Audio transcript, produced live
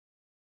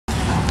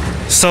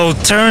So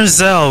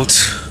turns out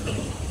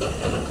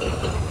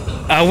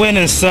I went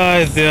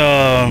inside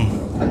the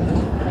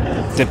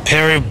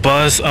Perry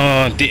bus,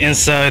 the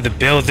inside the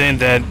building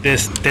that they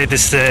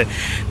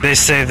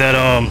say that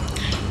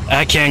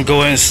I can't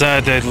go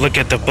inside to look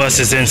at the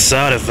buses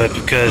inside of it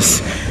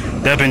because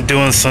they've been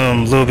doing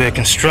some little bit of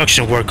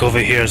construction work over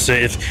here. So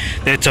if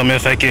they tell me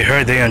if I get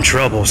hurt, they're in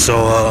trouble. So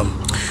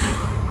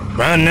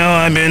right now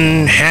I'm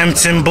in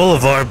Hampton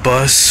Boulevard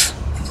bus,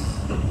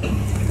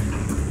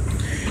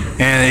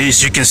 and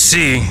as you can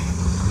see,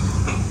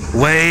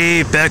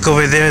 way back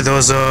over there,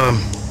 there's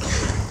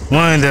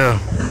one of the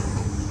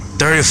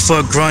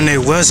 30-foot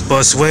Grande West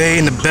bus way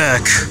in the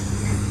back,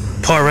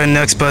 parked right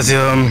next by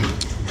the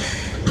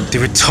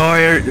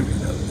retired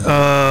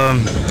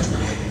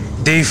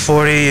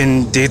D40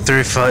 and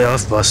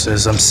D35F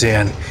buses I'm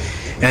seeing,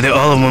 and the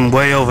other one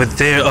way over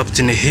there up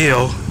in the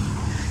hill.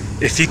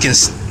 If you can,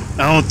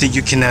 I don't think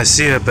you cannot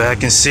see it, but I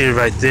can see it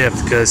right there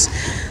because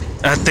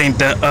I think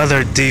that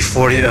other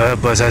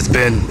D40 bus has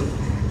been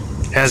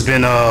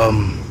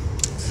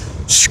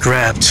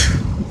scrapped.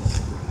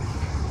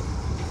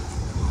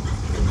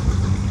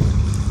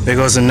 There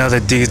goes another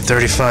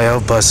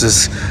D35L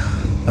buses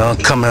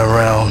coming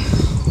around.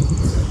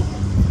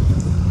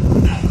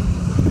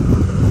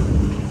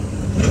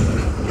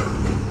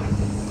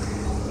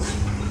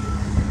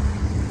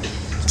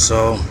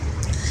 So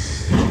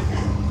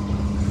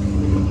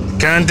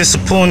kind of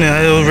disappointed.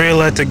 I would really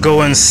like to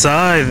go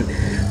inside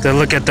to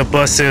look at the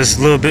buses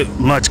a little bit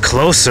much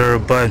closer,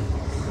 but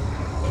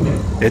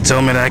they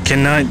told me that I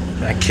cannot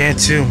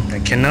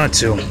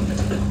too.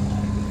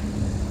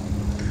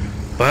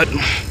 But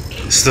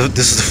this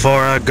is the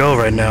far I go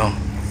right now.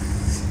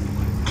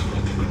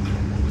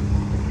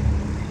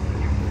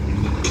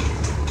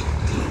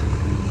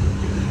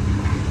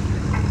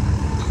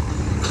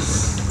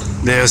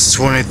 There's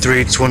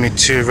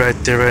 2322 right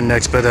there, right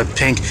next by that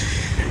pink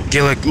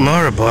Gillick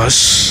Mara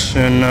bus,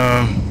 and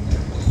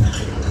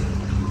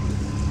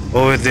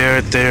over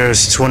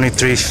there's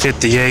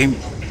 2358.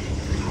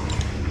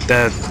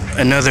 That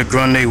another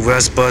Grande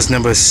West bus,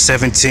 number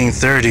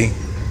 1730,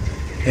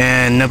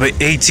 and number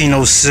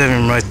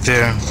 1807 right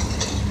there,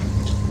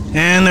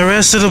 and the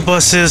rest of the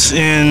buses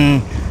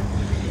in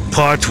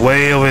parked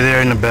way over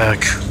there in the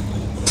back,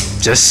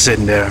 just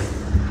sitting there.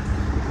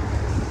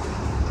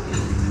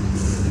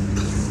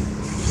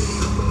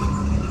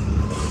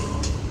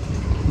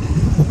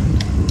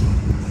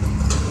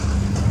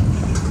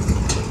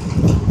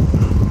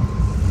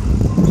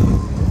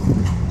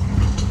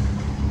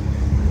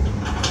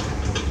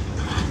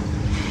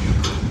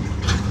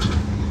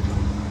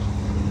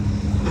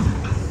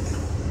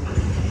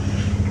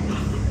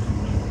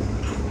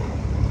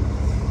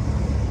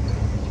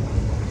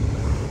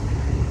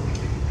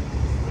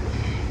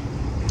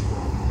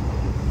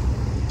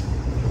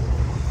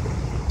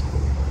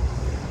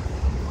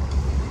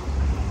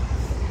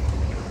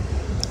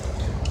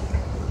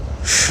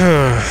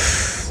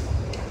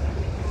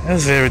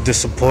 That's very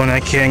disappointing. I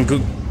can't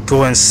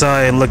go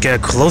inside and look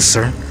at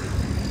closer.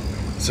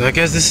 So I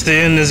guess this is the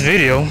end of this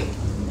video.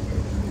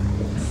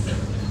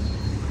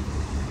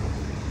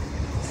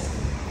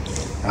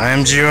 I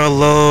am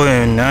Low,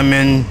 and I'm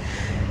in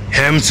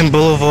Hampton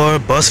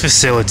Boulevard bus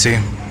facility.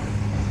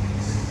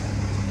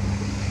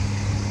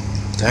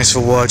 Thanks for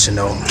watching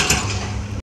though.